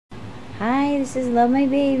Hi, this is Love My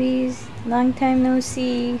Babies. Long time no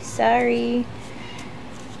see. Sorry.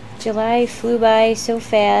 July flew by so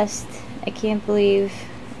fast. I can't believe.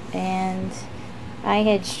 And I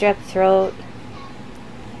had strep throat.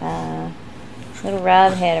 Little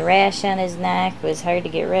Rob had a rash on his neck. It was hard to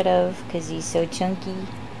get rid of because he's so chunky.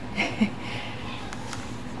 It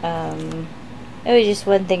was just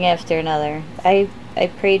one thing after another. I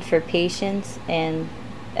prayed for patience, and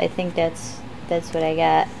I think that's what I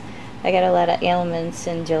got. I got a lot of ailments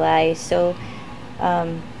in July, so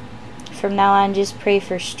from now on, just pray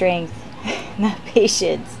for strength, not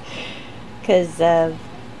patience, because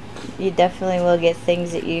you definitely will get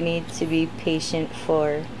things that you need to be patient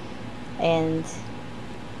for. And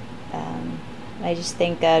I just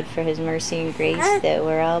thank God for His mercy and grace that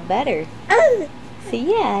we're all better. So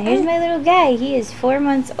yeah, here's my little guy. He is 4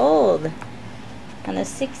 months old. On the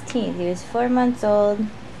 16th, he was 4 months old.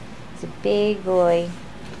 He's a big boy.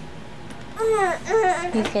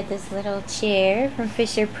 He's got this little chair from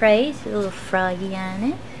Fisher Price, a little froggy on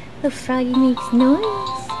it. Little froggy makes noise.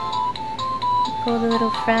 Pull the little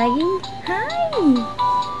froggy. Hi!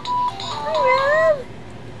 Hi, Rob!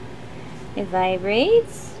 It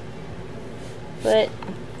vibrates. But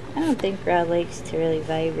I don't think Rob likes to really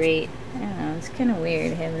vibrate. I don't know, it's kind of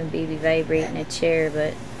weird having a baby vibrate in a chair,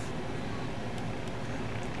 but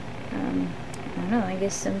I don't know, I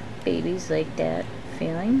guess some babies like that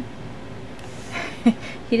feeling.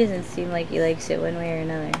 He doesn't seem like he likes it one way or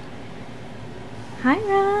another. Hi,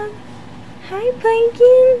 Rob. Hi,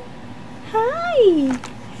 Pumpkin. Hi.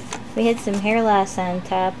 We had some hair loss on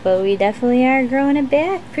top, but we definitely are growing it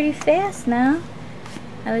back pretty fast now.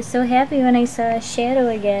 I was so happy when I saw Shadow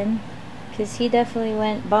again, because he definitely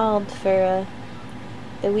went bald for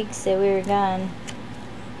the weeks that we were gone.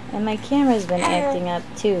 And my camera's been acting up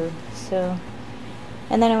too, so...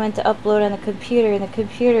 And then I went to upload on the computer, and the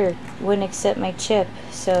computer wouldn't accept my chip,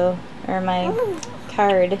 so... Or my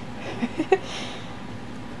card.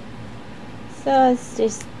 So it's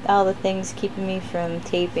just all the things keeping me from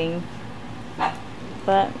taping.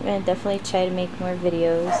 But I'm going to definitely try to make more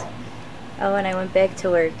videos. Oh, and I went back to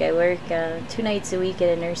work. I work 2 nights a week at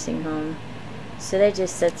a nursing home. So that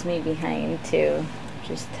just sets me behind too.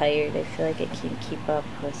 Just tired. I feel like I can't keep up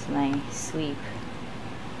with my sleep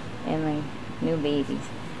and my new baby.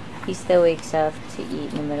 He still wakes up to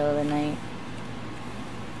eat in the middle of the night,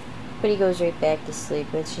 but he goes right back to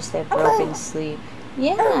sleep. It's just that broken sleep.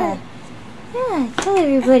 Yeah, tell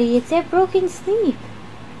everybody it's that broken sleep.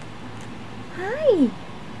 Hi,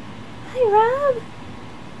 Rob.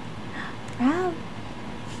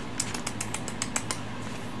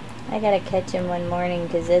 I gotta catch him one morning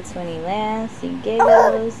because that's when he laughs, he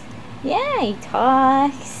giggles. Yeah, he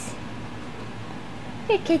talks.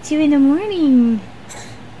 I gotta catch you in the morning.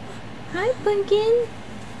 Hi, Pumpkin.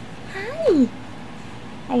 Hi.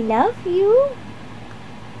 I love you.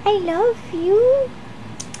 I love you.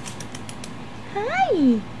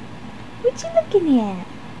 Hi. What you looking at?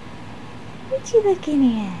 What you looking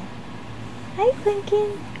at? Hi,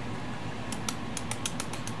 Pumpkin.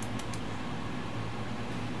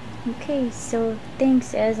 Okay, so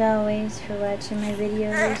thanks as always for watching my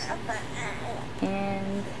videos,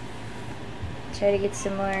 and try to get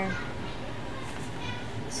some more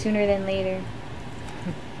sooner than later.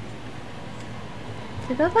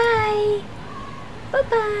 So bye-bye.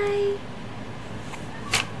 Bye-bye.